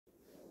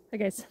Hi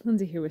guys,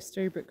 Lindsay here with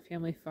Storybrook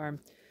Family Farm.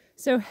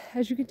 So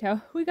as you can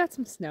tell, we got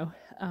some snow.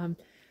 I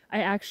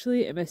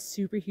actually am a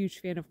super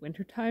huge fan of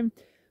wintertime,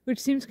 which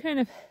seems kind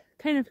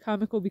of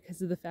comical because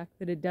of the fact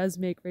that it does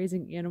make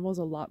raising animals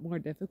a lot more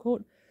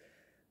difficult.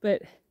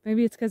 But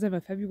maybe it's because I'm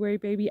a February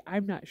baby,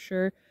 I'm not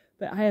sure.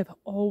 But I have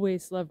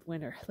always loved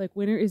winter. Like,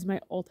 winter is my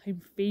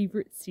all-time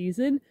favorite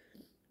season,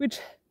 which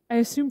I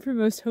assume for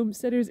most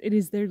homesteaders it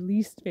is their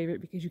least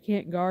favorite because you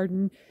can't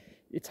garden.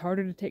 It's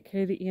harder to take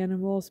care of the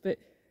animals, but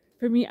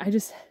for me,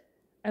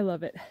 I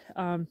love it.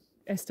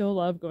 I still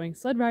love going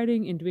sled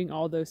riding and doing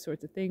all those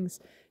sorts of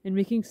things and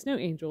making snow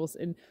angels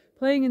and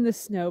playing in the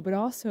snow, but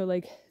also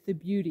like the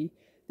beauty.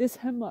 This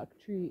hemlock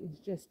tree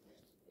is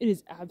it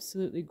is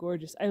absolutely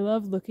gorgeous. I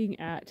love looking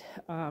at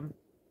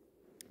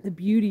the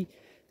beauty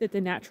that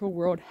the natural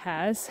world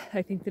has.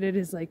 I think that it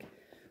is like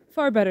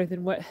far better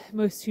than what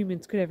most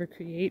humans could ever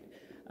create.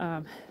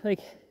 Like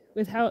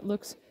with how it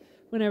looks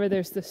whenever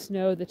there's the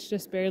snow that's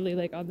just barely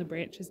like on the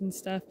branches and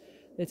stuff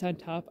that's on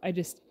top. I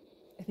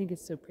think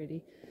it's so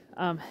pretty.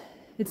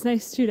 It's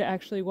nice too to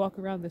actually walk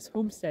around this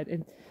homestead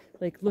and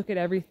like look at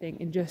everything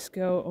and just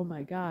go, oh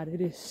my God, it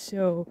is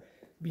so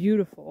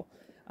beautiful.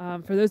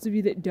 For those of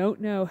you that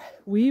don't know,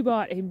 we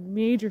bought a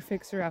major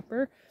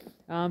fixer-upper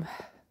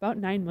about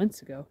 9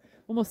 months ago,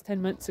 almost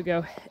 10 months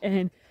ago,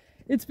 and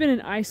it's been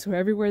an eyesore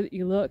everywhere that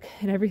you look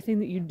and everything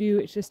that you do.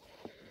 It's just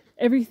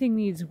everything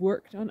needs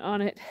work done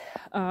on it.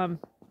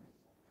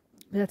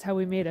 That's how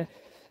we made a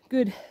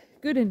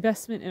good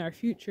investment in our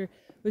future,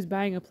 was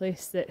buying a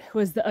place that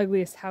was the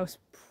ugliest house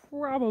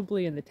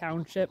probably in the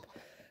township.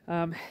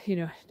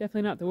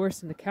 Definitely not the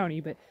worst in the county,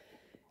 but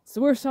it's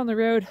the worst on the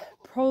road,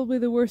 probably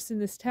the worst in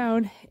this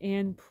town,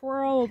 and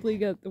probably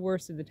got the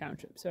worst in the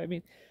township. So I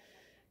mean,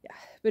 yeah,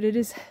 but it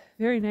is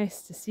very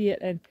nice to see it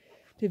and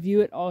to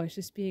view it all as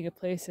just being a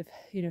place of,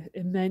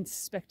 immense,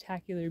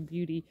 spectacular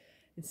beauty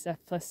and stuff.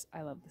 Plus,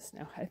 I love the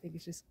snow. I think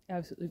it's just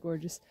absolutely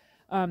gorgeous.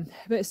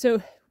 But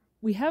so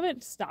we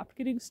haven't stopped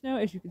getting snow,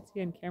 as you can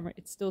see on camera.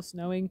 It's still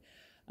snowing.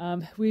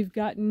 We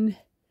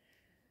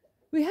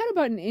had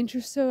about an inch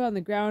or so on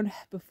the ground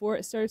before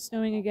it started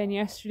snowing again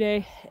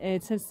yesterday,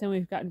 and since then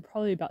we've gotten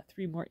probably about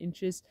 3 more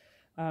inches.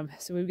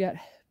 So we've got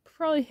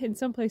probably in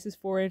some places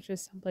 4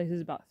 inches, some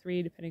places about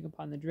 3, depending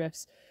upon the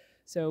drifts.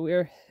 So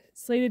we're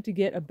slated to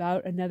get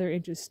about another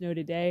inch of snow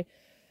today,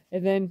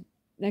 and then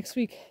next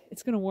week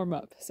it's going to warm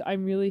up. So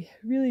I'm really,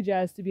 really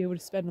jazzed to be able to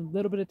spend a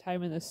little bit of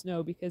time in the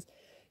snow, because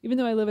even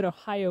though I live in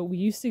Ohio, we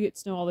used to get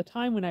snow all the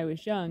time when I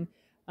was young.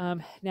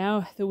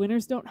 Now the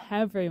winters don't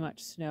have very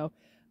much snow,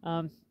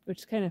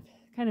 which kind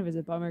of is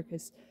a bummer,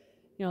 because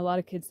a lot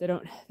of kids, they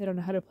don't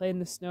know how to play in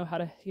the snow, how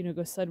to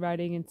go sled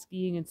riding and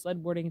skiing and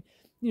sled boarding,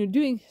 and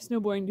doing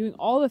snowboarding, doing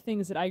all the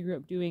things that I grew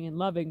up doing and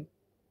loving.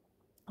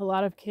 A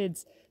lot of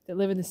kids that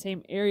live in the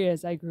same area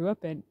as I grew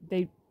up in,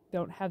 they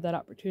don't have that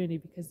opportunity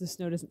because the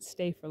snow doesn't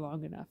stay for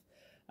long enough.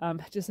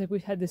 Just like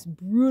we've had this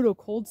brutal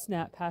cold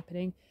snap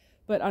happening.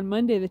 But on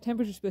Monday, the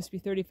temperature's supposed to be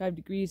 35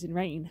 degrees and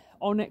rain.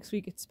 All next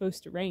week, it's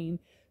supposed to rain.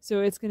 So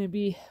we're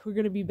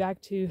going to be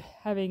back to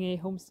having a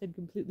homestead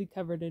completely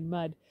covered in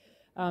mud.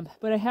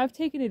 But I have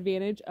taken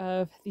advantage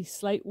of the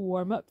slight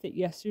warm up that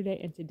yesterday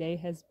and today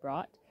has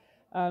brought.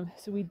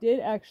 So we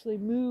did actually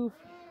move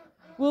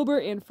Wilbur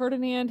and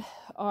Ferdinand,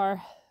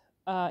 our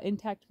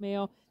intact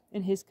male,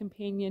 and his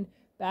companion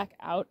back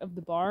out of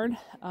the barn,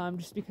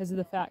 just because of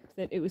the fact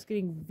that it was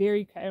getting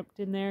very cramped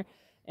in there.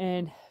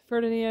 And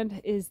Ferdinand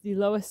is the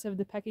lowest of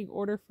the pecking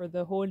order for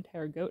the whole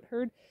entire goat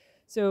herd.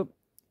 So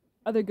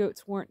other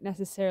goats weren't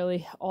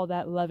necessarily all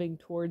that loving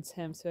towards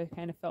him. So I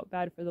kind of felt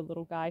bad for the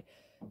little guy,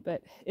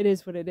 but it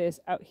is what it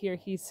is. Out here,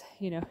 he's,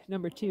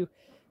 number 2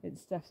 and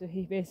stuff. So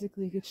he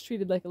basically gets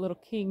treated like a little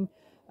king,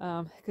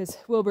 because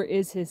Wilbur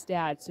is his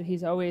dad. So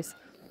he's always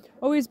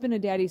been a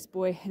daddy's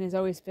boy and has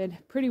always been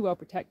pretty well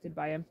protected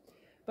by him.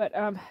 But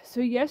so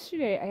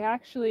yesterday, I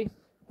actually,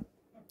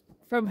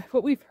 from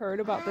what we've heard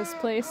about this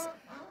place,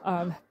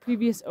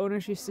 previous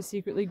owners used to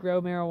secretly grow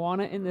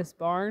marijuana in this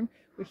barn,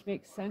 which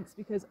makes sense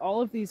because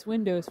all of these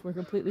windows were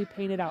completely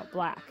painted out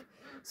black.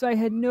 So I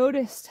had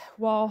noticed,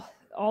 while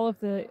all of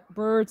the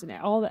birds and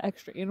all the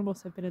extra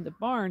animals have been in the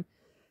barn,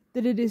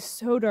 that it is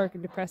so dark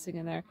and depressing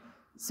in there.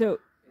 So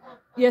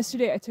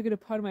yesterday I took it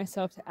upon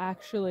myself to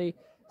actually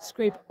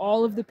scrape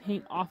all of the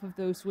paint off of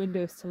those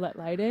windows to let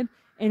light in,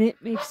 and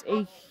it makes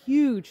a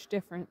huge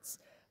difference.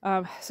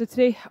 So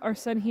today, our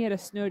son, he had a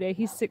snow day.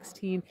 He's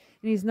 16, and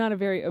he's not a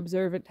very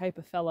observant type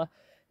of fella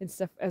and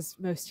stuff, as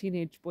most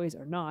teenage boys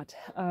are not.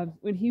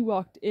 When he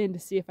walked in to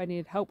see if I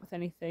needed help with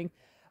anything,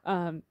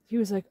 he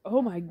was like,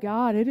 oh my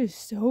God, it is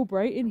so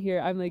bright in here.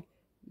 I'm like,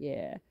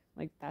 yeah,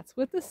 like that's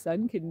what the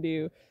sun can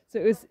do. So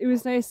it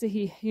was nice that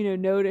he,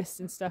 noticed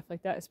and stuff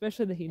like that,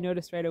 especially that he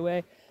noticed right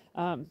away.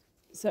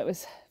 So it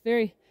was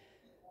very,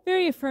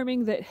 very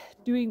affirming that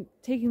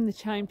taking the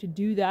time to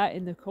do that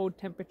in the cold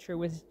temperature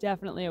was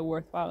definitely a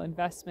worthwhile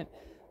investment.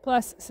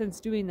 Plus, since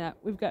doing that,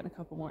 we've gotten a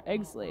couple more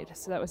eggs laid,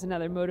 so that was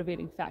another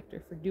motivating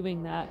factor for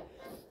doing that.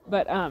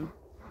 But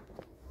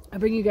I'll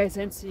bring you guys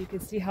in so you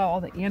can see how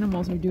all the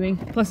animals are doing.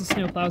 Plus the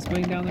snowplow's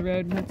going down the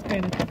road, and that's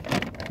kind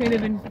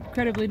of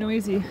incredibly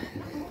noisy.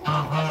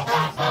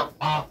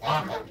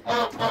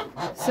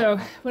 So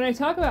when I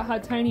talk about how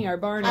tiny our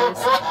barn is,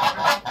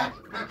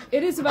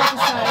 it is about the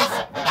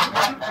size.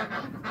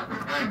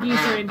 The geese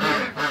are in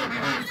here.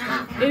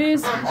 It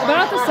is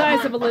about the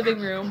size of a living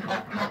room.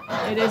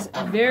 It is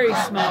very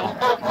small.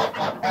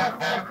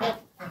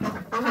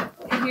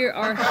 Here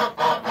are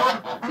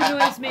the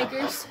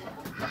noisemakers.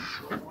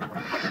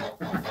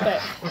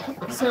 But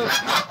so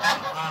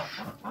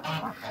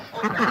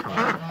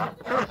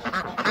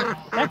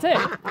that's it.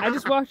 I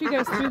just walked you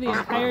guys through the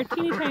entire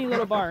teeny tiny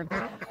little barn.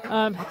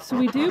 So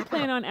we do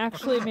plan on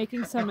actually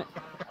making some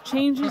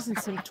changes and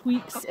some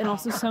tweaks and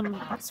also some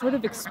sort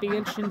of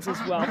expansions as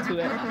well to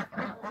it.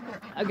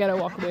 I gotta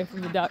walk away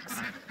from the ducks.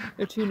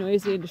 They're too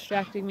noisy and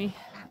distracting me.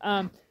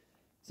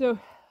 So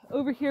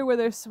over here where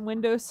there's some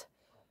windows,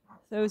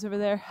 those over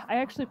there, I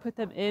actually put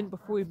them in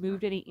before we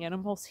moved any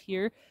animals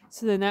here.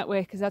 So then that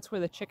way, because that's where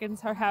the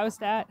chickens are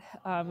housed at,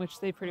 which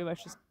they pretty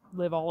much just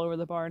live all over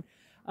the barn.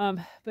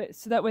 But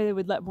so that way they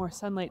would let more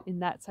sunlight in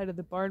that side of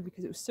the barn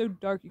because it was so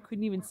dark you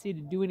couldn't even see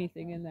to do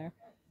anything in there.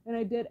 And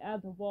I did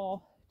add the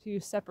wall to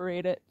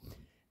separate it.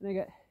 And I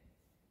got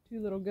two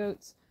little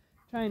goats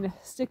trying to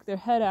stick their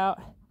head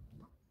out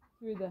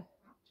through the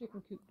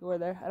chicken coop door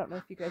there. I don't know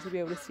if you guys will be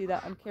able to see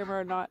that on camera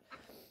or not.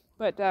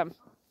 But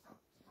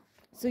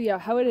so yeah,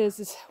 how it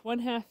is one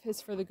half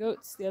is for the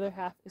goats, the other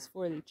half is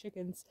for the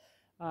chickens,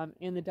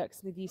 and the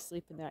ducks and the geese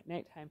sleep in there at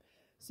nighttime.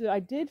 So I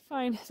did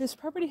find this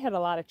property had a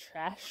lot of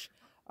trash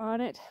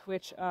on it,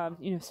 which,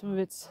 you know, some of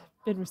it's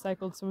been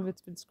recycled, some of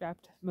it's been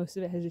scrapped, most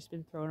of it has just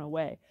been thrown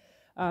away.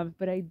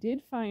 But I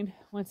did find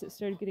once it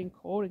started getting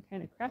cold and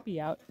kind of crappy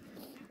out,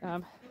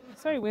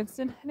 sorry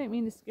Winston, I didn't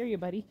mean to scare you,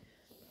 buddy.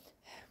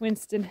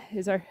 Winston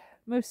is our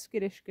most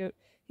skittish goat.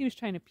 He was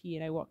trying to pee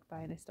and I walked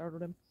by and I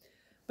startled him.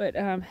 But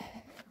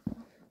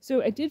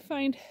so I did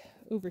find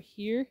over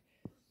here,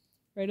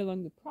 right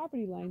along the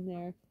property line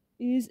there,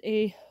 is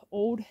a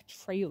old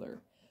trailer.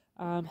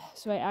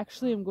 So I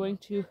actually am going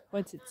to,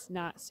 once it's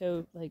not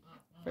so like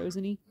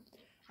frozen-y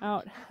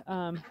out,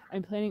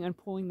 I'm planning on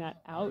pulling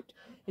that out.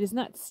 It is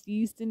not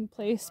seized in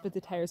place, but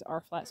the tires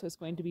are flat, so it's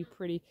going to be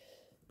pretty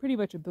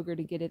much a booger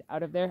to get it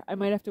out of there. I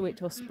might have to wait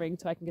till spring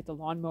so I can get the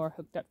lawnmower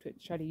hooked up to it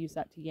and try to use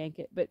that to yank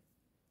it. But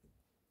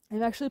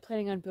I'm actually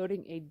planning on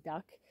building a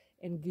duck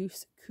and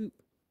goose coop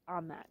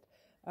on that.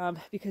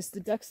 Because the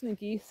ducks and the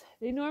geese,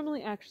 they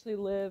normally actually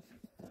live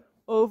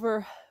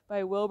over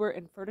by Wilbur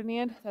and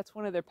Ferdinand. That's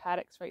one of their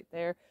paddocks right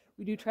there.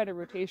 We do try to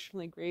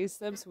rotationally graze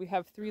them, so we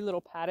have 3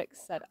 little paddocks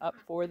set up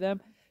for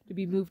them to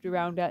be moved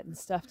around at and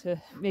stuff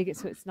to make it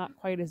so it's not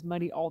quite as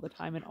muddy all the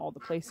time in all the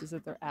places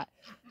that they're at.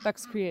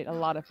 Ducks create a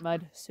lot of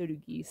mud, so do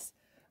geese.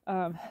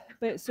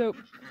 But so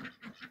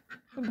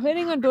I'm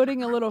planning on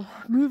building a little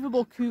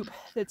movable coop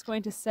that's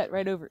going to set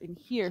right over in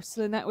here,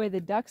 so then that way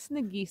the ducks and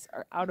the geese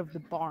are out of the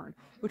barn,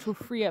 which will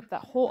free up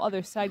that whole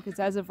other side, because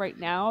as of right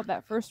now,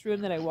 that first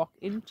room that I walk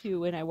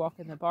into when I walk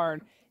in the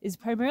barn is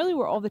primarily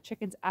where all the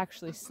chickens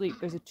actually sleep.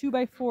 There's a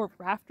 2x4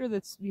 rafter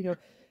that's, you know,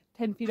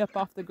 10 feet up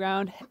off the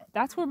ground.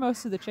 That's where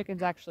most of the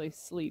chickens actually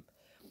sleep.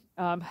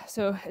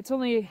 So it's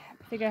only,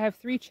 I think I have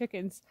 3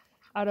 chickens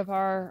out of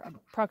our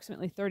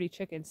approximately 30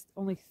 chickens.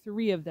 Only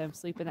 3 of them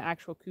sleep in the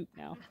actual coop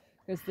now,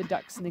 because the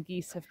ducks and the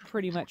geese have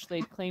pretty much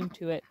laid claim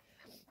to it.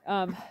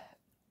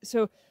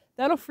 So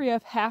that'll free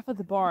up half of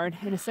the barn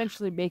and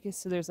essentially make it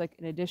so there's like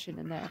an addition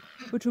in there,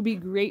 which will be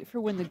great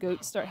for when the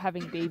goats start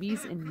having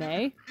babies in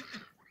May.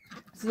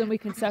 So then we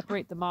can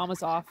separate the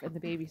mamas off and the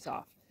babies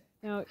off.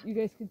 Now you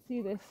guys can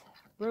see this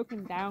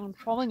broken down,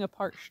 falling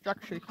apart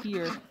structure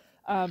here.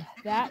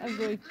 That I'm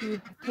going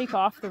to take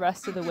off the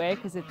rest of the way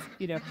because it's,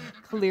 you know,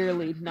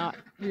 clearly not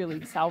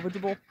really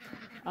salvageable.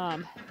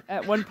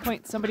 At one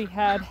point somebody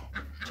had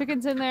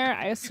chickens in there,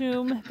 I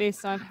assume,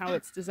 based on how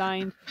it's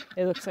designed.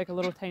 It looks like a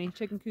little tiny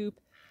chicken coop.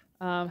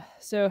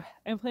 So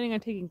I'm planning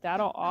on taking that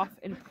all off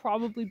and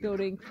probably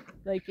building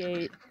like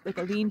a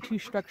lean-to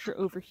structure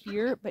over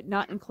here, but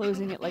not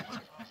enclosing it. Like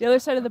the other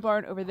side of the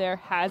barn over there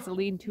has a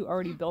lean-to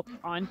already built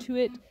onto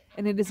it,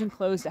 and it is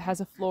enclosed. It has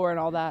a floor and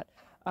all that.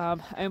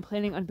 I'm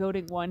planning on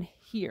building one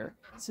here,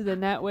 so then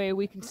that way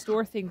we can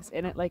store things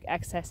in it like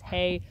excess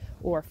hay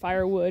or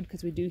firewood,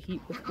 because we do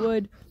heat with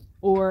wood,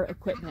 or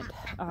equipment,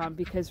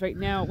 because right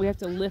now we have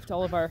to lift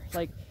all of our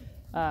like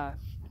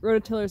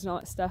rototillers and all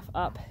that stuff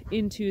up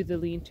into the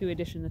lean-to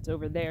addition that's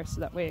over there,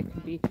 so that way it can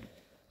be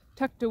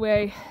tucked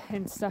away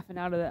and stuff and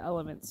out of the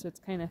elements. So it's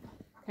kind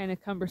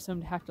of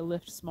cumbersome to have to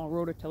lift small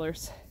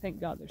rototillers.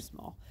 Thank God they're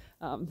small.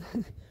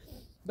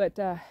 But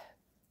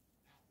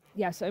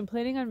yeah, so I'm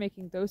planning on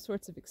making those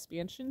sorts of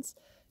expansions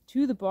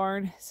to the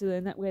barn, so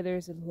then that way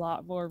there's a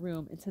lot more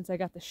room. And since I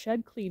got the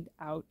shed cleaned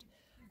out,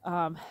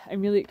 I'm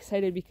really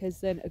excited,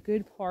 because then a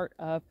good part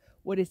of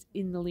what is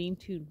in the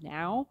lean-to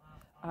now,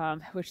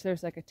 which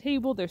there's like a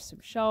table, there's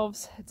some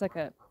shelves, it's like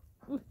a,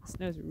 ooh, the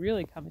snow's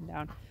really coming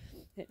down,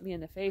 hit me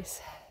in the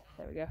face,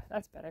 there we go,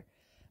 that's better.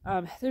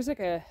 There's like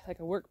a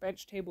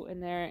workbench table in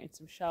there and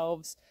some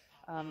shelves,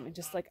 and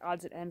just like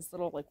odds and ends,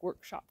 little like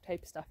workshop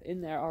type stuff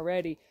in there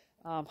already,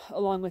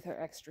 along with our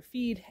extra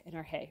feed and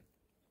our hay.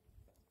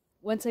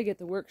 Once I get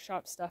the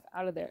workshop stuff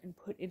out of there and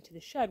put into the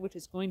shed, which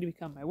is going to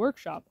become my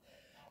workshop,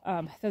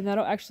 then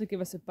that'll actually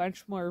give us a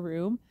bunch more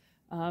room.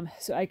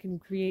 So I can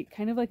create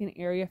kind of like an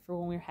area for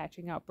when we're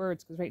hatching out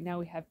birds, because right now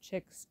we have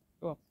chicks,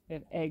 well, we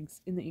have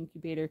eggs in the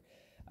incubator,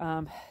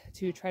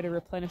 to try to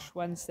replenish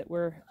ones that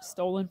were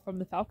stolen from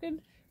the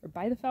falcon, or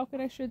by the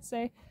falcon, I should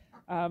say.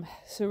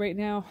 So right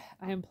now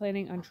I am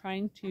planning on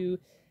trying to,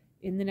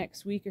 in the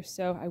next week or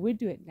so, I would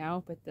do it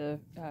now, but the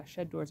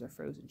shed doors are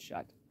frozen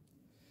shut.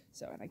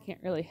 So, and I can't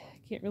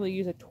really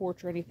use a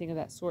torch or anything of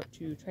that sort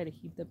to try to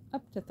heat them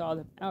up to thaw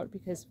them out,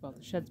 because, well,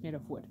 the shed's made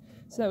of wood,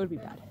 so that would be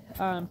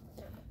bad.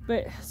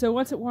 But so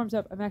once it warms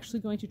up, I'm actually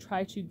going to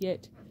try to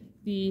get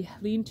the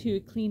lean-to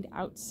cleaned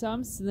out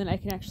some, so then I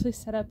can actually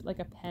set up like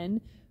a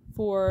pen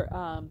for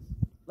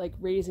like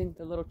raising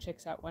the little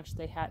chicks out once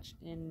they hatch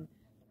in,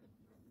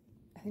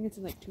 I think it's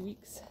in like 2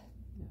 weeks,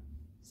 no,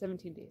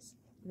 17 days.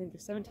 I think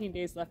there's 17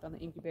 days left on the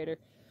incubator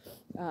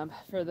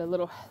for the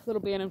little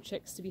Bantam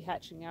chicks to be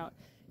hatching out.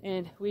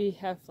 And we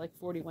have like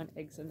 41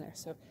 eggs in there,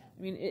 so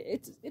I mean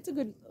it's a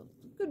good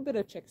bit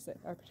of chicks that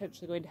are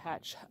potentially going to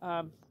hatch.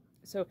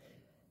 So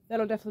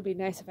that'll definitely be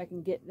nice if I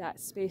can get that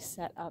space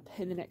set up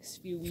in the next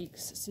few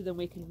weeks, so then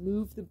we can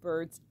move the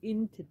birds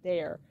into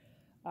there,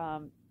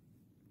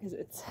 because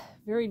it's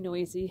very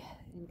noisy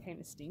and kind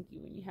of stinky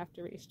when you have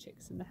to raise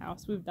chicks in the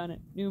house. We've done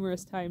it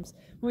numerous times.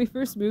 When we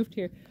first moved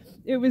here,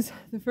 it was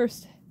the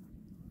first,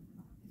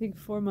 I think,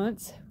 4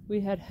 months,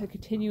 we had a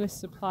continuous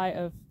supply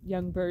of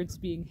young birds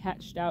being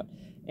hatched out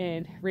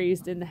and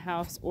raised in the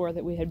house, or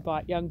that we had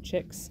bought young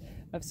chicks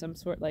of some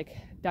sort, like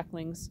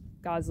ducklings,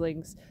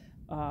 goslings,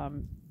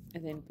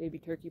 and then baby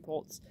turkey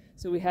poults.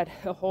 So we had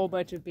a whole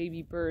bunch of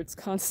baby birds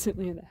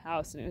constantly in the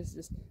house, and it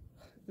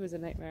was a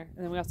nightmare.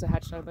 And then we also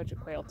hatched out a bunch of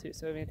quail too.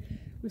 So I mean,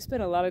 we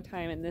spent a lot of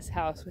time in this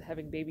house with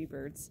having baby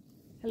birds.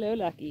 Hello,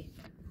 Lucky.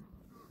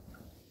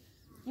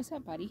 What's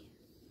up, buddy?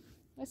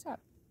 What's up?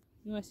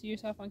 You want to see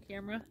yourself on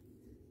camera?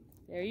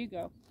 There you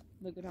go.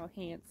 Look at how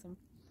handsome.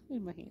 Look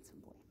at my handsome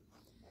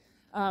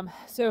boy.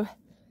 So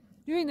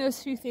doing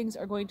those two things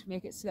are going to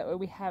make it so that way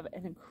we have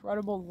an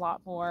incredible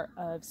lot more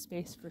of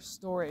space for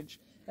storage.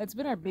 That's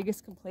been our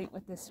biggest complaint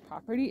with this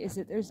property, is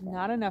that there's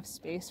not enough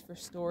space for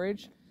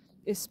storage,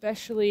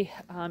 especially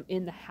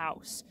in the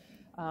house.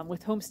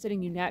 With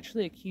homesteading, you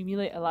naturally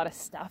accumulate a lot of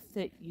stuff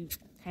that you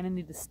kind of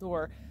need to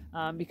store,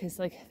 because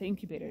like the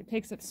incubator, it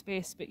takes up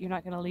space, but you're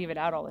not going to leave it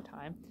out all the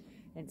time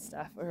and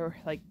stuff, or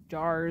like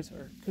jars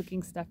or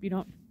cooking stuff. You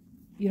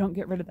don't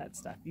get rid of that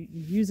stuff. You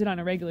use it on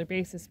a regular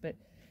basis, but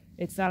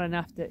it's not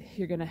enough that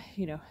you're gonna,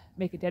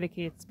 make a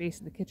dedicated space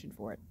in the kitchen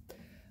for it.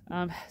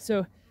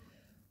 So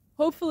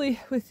hopefully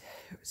with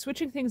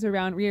switching things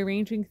around,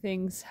 rearranging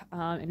things,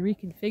 and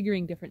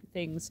reconfiguring different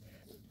things,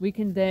 we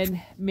can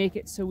then make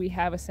it so we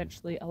have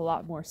essentially a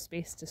lot more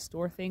space to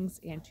store things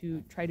and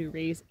to try to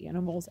raise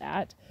animals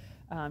at,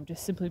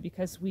 just simply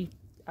because we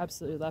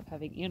absolutely love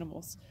having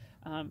animals.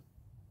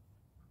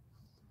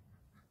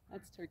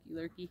 That's Turkey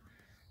Lurkey.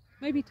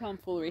 Might be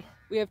tomfoolery.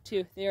 We have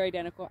two. They are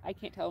identical. I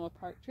can't tell them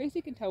apart.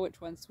 Tracy can tell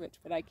which one's which,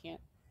 but I can't.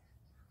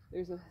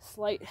 There's a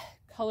slight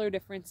color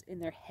difference in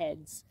their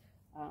heads.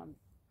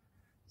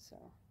 So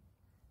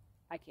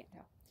I can't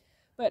tell.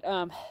 But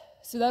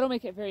so that'll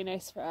make it very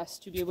nice for us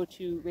to be able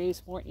to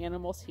raise more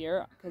animals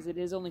here, because it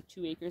is only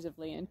 2 acres of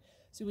land.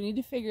 So we need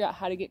to figure out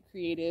how to get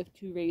creative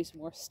to raise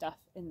more stuff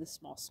in the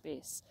small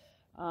space.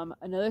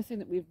 Another thing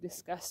that we've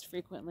discussed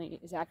frequently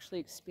is actually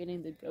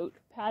expanding the goat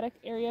paddock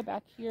area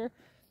back here,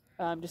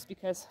 just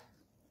because,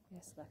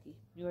 yes, Lucky,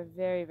 you are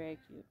very, very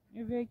cute.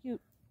 You're very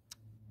cute.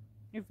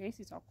 Your face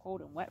is all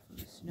cold and wet from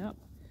the snow.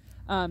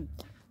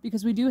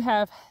 Because we do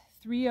have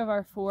 3 of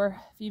our 4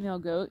 female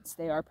goats.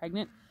 They are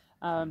pregnant,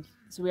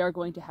 so we are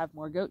going to have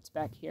more goats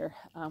back here.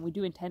 We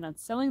do intend on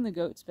selling the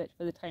goats, but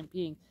for the time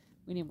being,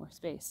 we need more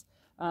space.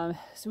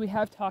 So we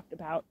have talked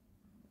about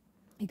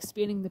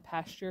expanding the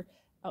pasture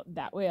out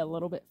that way a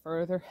little bit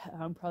further,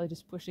 probably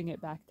just pushing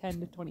it back 10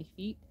 to 20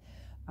 feet.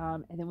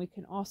 And then we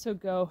can also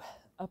go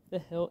up the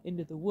hill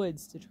into the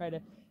woods to try to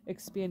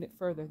expand it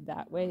further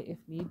that way if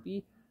need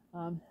be.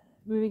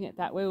 Moving it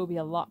that way will be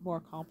a lot more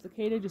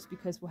complicated, just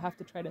because we'll have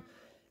to try to,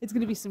 it's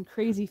going to be some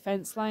crazy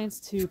fence lines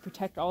to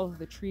protect all of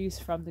the trees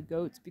from the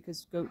goats,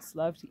 because goats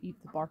love to eat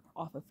the bark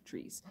off of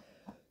trees.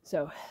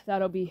 So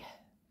that'll be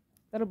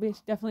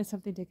definitely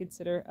something to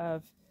consider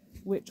of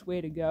which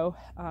way to go.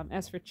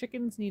 As for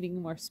chickens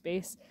needing more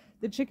space,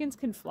 the chickens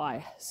can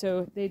fly,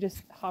 so they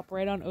just hop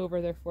right on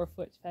over their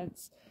 4-foot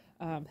fence.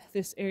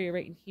 This area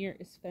right in here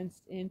is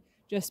fenced in,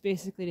 just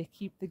basically to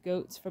keep the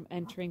goats from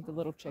entering the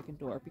little chicken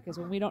door, because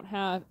when we don't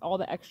have all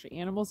the extra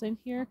animals in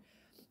here,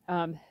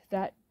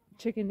 that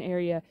chicken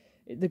area,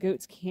 the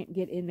goats can't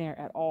get in there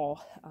at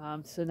all.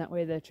 So that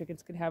way the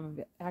chickens can have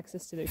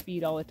access to their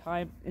feed all the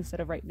time,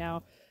 instead of right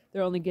now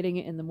they're only getting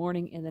it in the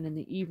morning and then in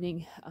the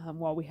evening,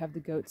 while we have the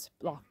goats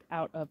blocked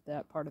out of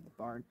that part of the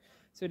barn.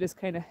 So it just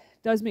kind of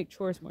does make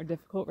chores more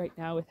difficult right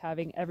now with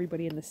having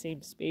everybody in the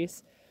same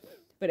space.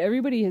 but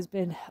everybody has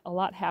been a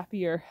lot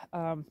happier.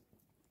 And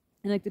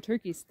like the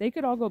turkeys, they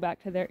could all go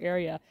back to their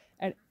area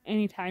at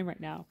any time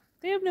right now.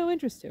 They have no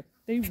interest to.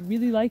 They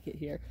really like it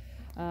here.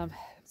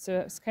 So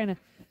it's kind of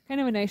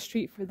a nice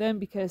treat for them,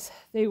 because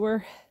they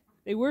were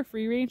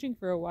free ranging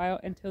for a while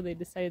until they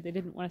decided they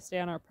didn't want to stay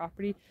on our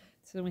property.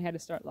 So then we had to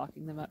start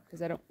locking them up,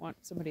 because I don't want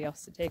somebody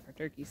else to take our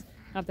turkeys.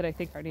 Not that I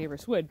think our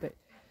neighbors would, but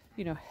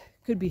you know,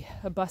 could be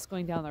a bus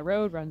going down the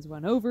road runs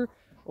one over,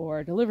 or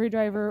a delivery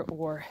driver,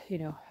 or you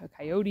know, a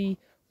coyote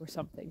or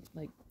something.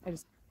 Like,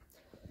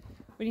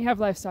 when you have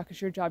livestock,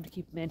 it's your job to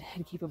keep them in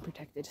and keep them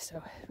protected.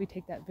 So we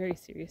take that very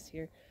serious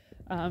here.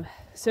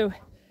 So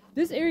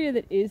this area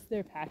that is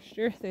their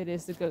pasture, that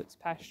is the goats'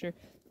 pasture,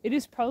 it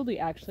is probably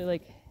actually,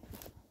 like,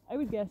 I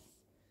would guess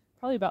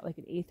probably about like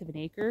 1/8 of an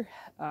acre.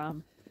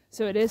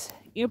 So it is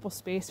ample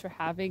space for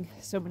having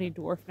so many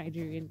dwarf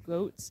Nigerian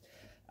goats,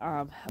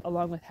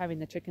 along with having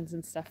the chickens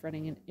and stuff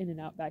running in and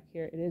out back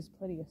here. It is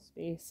plenty of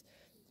space,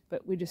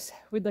 but we'd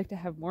like to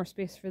have more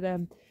space for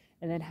them,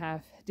 and then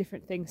have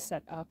different things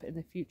set up in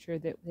the future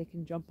that they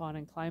can jump on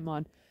and climb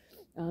on.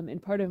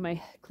 And part of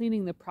my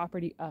cleaning the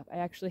property up, I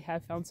actually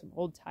have found some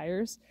old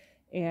tires,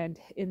 and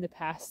in the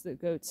past, the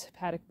goats'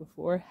 paddock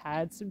before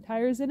had some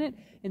tires in it,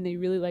 and they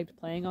really liked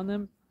playing on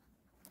them.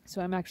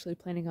 So I'm actually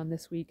planning on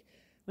this week,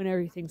 when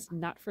everything's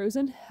not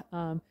frozen,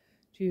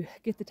 to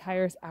get the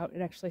tires out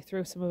and actually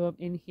throw some of them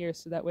in here,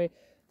 so that way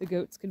the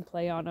goats can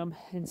play on them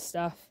and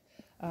stuff.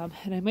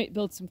 And I might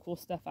build some cool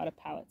stuff out of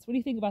pallets. What do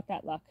you think about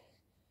that, Luck?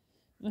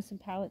 You want some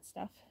pallet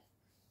stuff?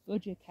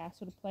 Build you a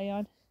castle to play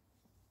on?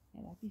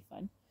 Yeah, that'd be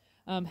fun.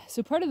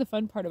 So part of the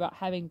fun part about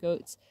having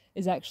goats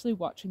is actually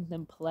watching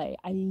them play.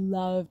 I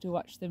love to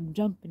watch them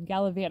jump and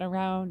gallivant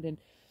around.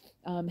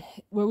 And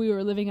where we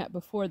were living at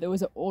before, there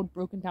was an old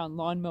broken down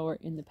lawnmower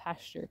in the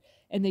pasture,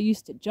 and they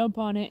used to jump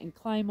on it and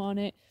climb on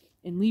it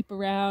and leap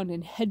around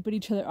and headbutt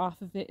each other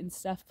off of it and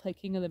stuff, play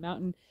King of the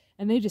Mountain.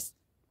 And they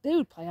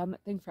would play on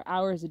that thing for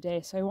hours a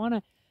day. So I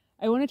want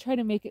to try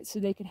to make it so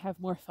they can have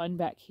more fun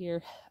back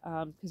here,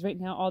 because right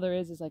now all there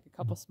is like a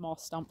couple small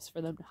stumps for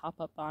them to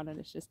hop up on, and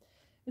it's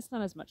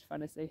not as much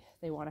fun as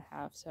they want to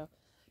have. So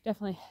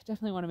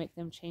definitely want to make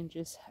them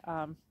changes.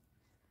 But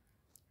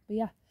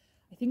yeah,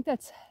 I think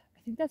that's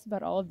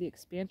about all of the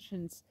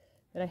expansions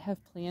that I have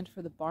planned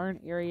for the barn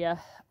area.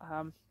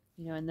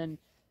 You know, and then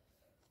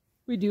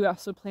we do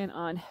also plan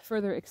on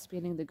further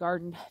expanding the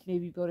garden,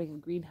 maybe building a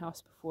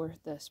greenhouse before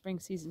the spring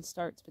season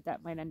starts, but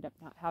that might end up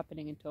not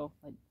happening until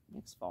like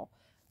next fall.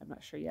 I'm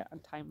not sure yet on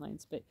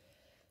timelines, but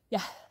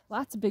yeah,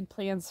 lots of big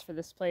plans for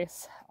this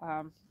place,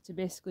 to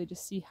basically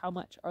just see how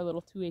much our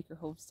little 2-acre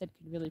homestead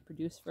can really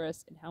produce for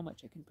us and how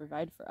much it can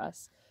provide for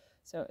us.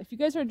 So if you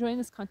guys are enjoying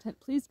this content,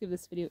 please give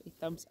this video a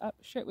thumbs up,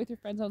 share it with your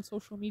friends on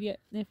social media,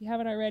 and if you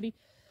haven't already,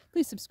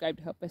 please subscribe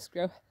to help us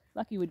grow.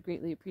 Lucky would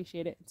greatly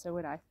appreciate it, and so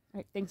would I. All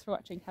right, thanks for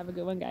watching. Have a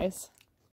good one, guys.